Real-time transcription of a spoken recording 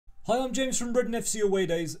Hi, I'm James from Reading FC Away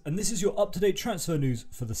Days, and this is your up-to-date transfer news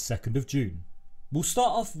for the 2nd of June. We'll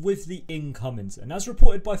start off with the incomings, and as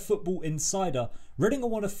reported by Football Insider, Reading are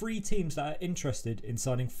one of 3 teams that are interested in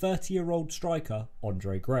signing 30-year-old striker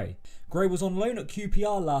Andre Gray. Gray was on loan at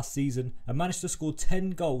QPR last season and managed to score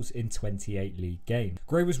 10 goals in 28 league games.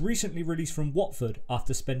 Gray was recently released from Watford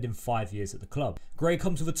after spending 5 years at the club. Gray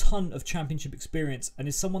comes with a ton of championship experience and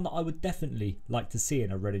is someone that I would definitely like to see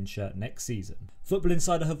in a Reading shirt next season. Football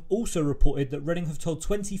Insider have also reported that Reading have told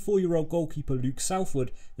 24-year-old goalkeeper Luke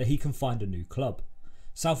Southwood that he can find a new club.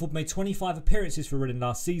 Southwood made 25 appearances for Reading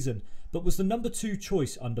last season, but was the number 2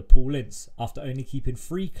 choice under Paul Ince after only keeping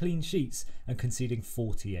 3 clean sheets and conceding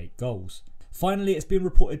 48 goals. Finally, it's been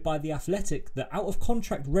reported by The Athletic that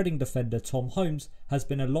out-of-contract Reading defender Tom Holmes has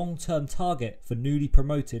been a long-term target for newly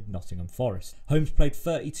promoted Nottingham Forest. Holmes played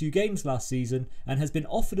 32 games last season and has been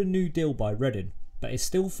offered a new deal by Reading, but is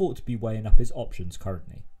still thought to be weighing up his options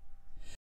currently.